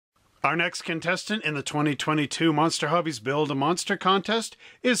Our next contestant in the 2022 Monster Hobbies Build a Monster contest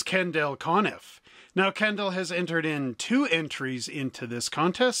is Kendell Coniff. Now, Kendell has entered in 2 entries into this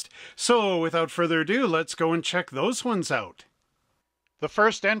contest, so without further ado, let's go and check those ones out. The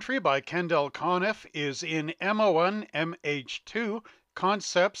first entry by Kendell Coniff is in MO1 MH2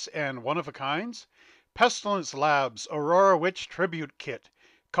 Concepts and One-of-a-Kinds, Pestilence Labs Aurora Witch Tribute Kit,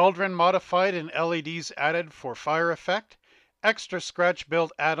 Cauldron modified and LEDs added for fire effect. Extra scratch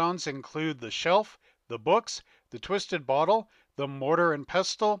build add-ons include the shelf, the books, the twisted bottle, the mortar and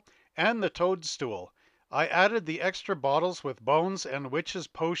pestle, and the toadstool. I added the extra bottles with bones and witches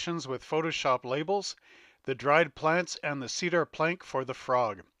potions with Photoshop labels, the dried plants and the cedar plank for the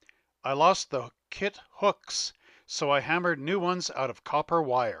frog. I lost the kit hooks, so I hammered new ones out of copper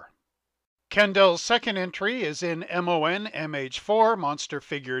wire. Kendell's second entry is in MON MH4 Monster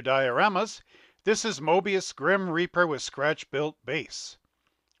Figure Dioramas. This is Mobius Grim Reaper with scratch-built base.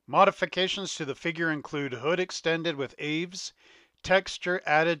 Modifications to the figure include hood extended with eaves, texture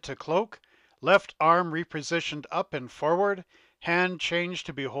added to cloak, left arm repositioned up and forward, hand changed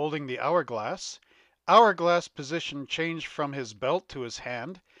to be holding the hourglass, hourglass position changed from his belt to his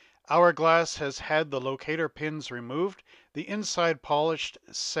hand, hourglass has had the locator pins removed, the inside polished,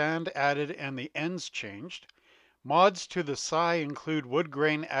 sand added, and the ends changed. Mods to the sai include wood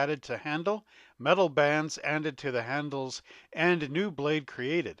grain added to handle, metal bands added to the handles, and new blade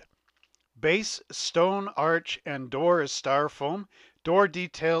created. Base, stone, arch, and door is styrofoam. Door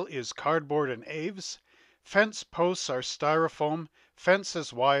detail is cardboard and eaves. Fence posts are styrofoam. Fence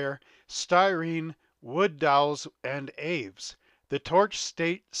is wire, styrene, wood dowels, and eaves. The torch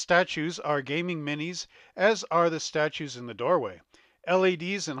statues are gaming minis, as are the statues in the doorway.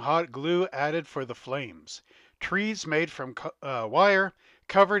 LEDs and hot glue added for the flames. Trees made from wire,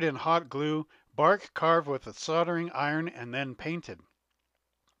 covered in hot glue, bark carved with a soldering iron and then painted.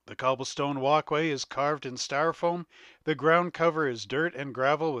 The cobblestone walkway is carved in styrofoam. The ground cover is dirt and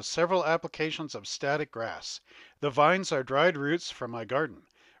gravel with several applications of static grass. The vines are dried roots from my garden.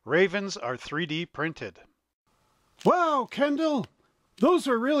 Ravens are 3D printed. Wow, Kendell! Those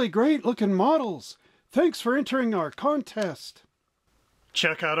are really great looking models. Thanks for entering our contest.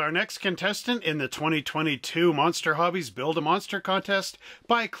 Check out our next contestant in the 2022 Monster Hobbies Build a Monster contest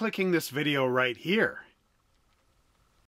by clicking this video right here.